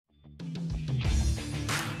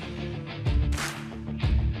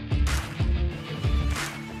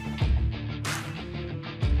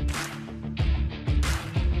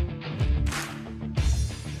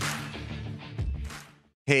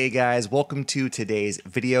Hey guys, welcome to today's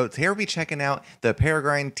video. Today we'll be checking out the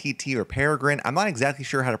Peregrine TT or Peregrine. I'm not exactly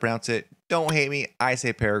sure how to pronounce it. Don't hate me, I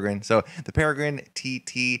say Peregrine. So the Peregrine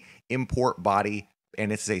TT import body,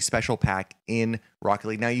 and it's a special pack in Rocket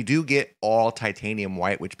League. Now you do get all titanium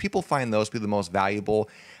white, which people find those to be the most valuable.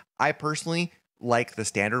 I personally like the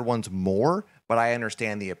standard ones more, but I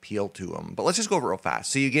understand the appeal to them. But let's just go over it real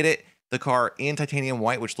fast. So you get the car in titanium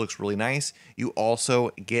white, which looks really nice. You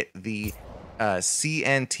also get the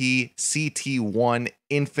CNT CT1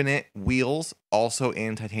 Infinite wheels, also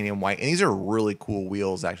in titanium white. And these are really cool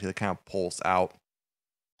wheels, actually, that kind of pulse out.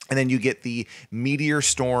 And then you get the Meteor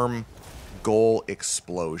Storm Goal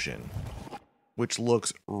Explosion, which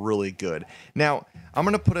looks really good. Now, I'm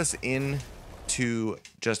going to put us into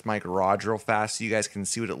just my garage real fast so you guys can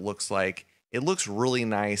see what it looks like. It looks really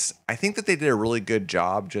nice. I think that they did a really good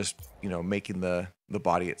job just, making the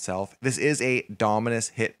body itself. This is a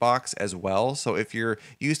Dominus hitbox as well. So if you're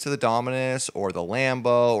used to the Dominus or the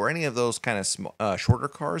Lambo or any of those kind of shorter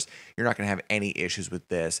cars, you're not going to have any issues with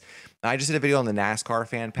this. I just did a video on the NASCAR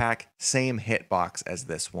fan pack, same hitbox as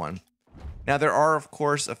this one. Now, there are, of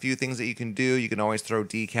course, a few things that you can do. You can always throw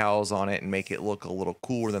decals on it and make it look a little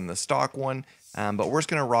cooler than the stock one. But we're just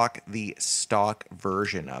going to rock the stock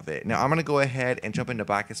version of it. Now, I'm going to go ahead and jump into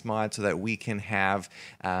Bacchus mod so that we can have,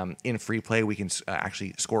 in free play, we can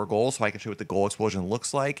actually score goals. So I can show you what the goal explosion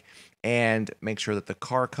looks like and make sure that the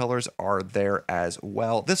car colors are there as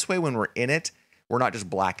well. This way, when we're in it, we're not just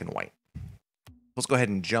black and white. Let's go ahead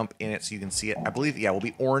and jump in it so you can see it. I believe, yeah, will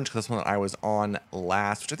be orange because that's one that I was on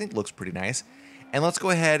last, which I think looks pretty nice. And let's go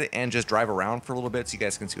ahead and just drive around for a little bit so you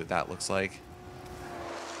guys can see what that looks like.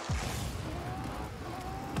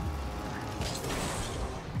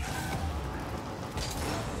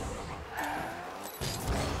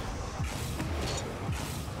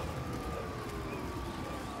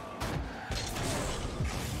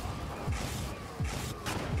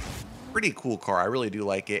 Pretty cool car. I really do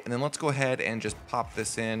like it. And then let's go ahead and just pop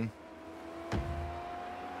this in so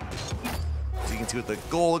you can see what the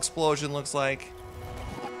goal explosion looks like.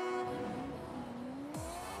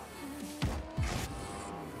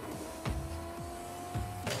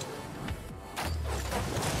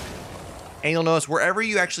 And you'll notice wherever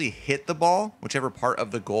you actually hit the ball, whichever part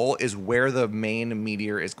of the goal is where the main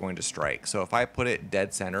meteor is going to strike. So if I put it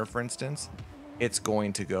dead center, for instance, it's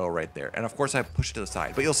going to go right there. And of course I push it to the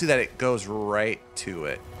side, but you'll see that it goes right to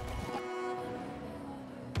it.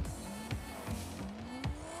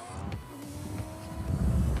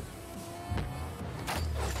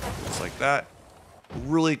 Just like that.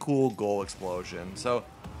 Really cool goal explosion. So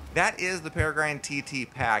that is the Peregrine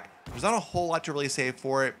TT pack. There's not a whole lot to really say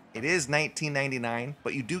for it. It is $19.99,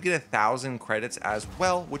 but you do get 1,000 credits as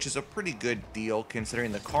well, which is a pretty good deal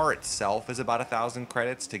considering the car itself is about 1,000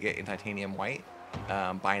 credits to get in titanium white,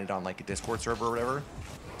 buying it on like a Discord server or whatever.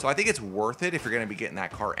 So I think it's worth it if you're going to be getting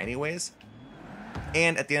that car anyways.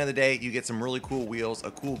 And at the end of the day, you get some really cool wheels,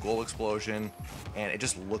 a cool goal explosion, and it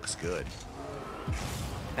just looks good.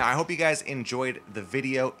 Now, I hope you guys enjoyed the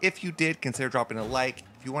video. If you did, consider dropping a like.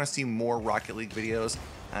 If you want to see more Rocket League videos,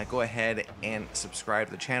 go ahead and subscribe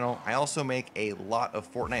to the channel. I also make a lot of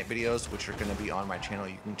Fortnite videos, which are going to be on my channel.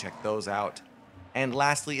 You can check those out. And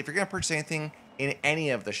lastly, if you're going to purchase anything in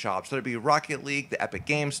any of the shops, whether it be Rocket League, the Epic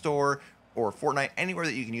Game Store, or Fortnite, anywhere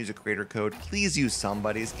that you can use a creator code, please use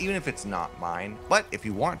somebody's, even if it's not mine. But if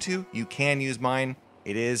you want to, you can use mine.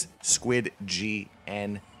 It is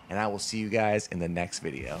SquidGN. And I will see you guys in the next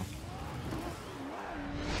video.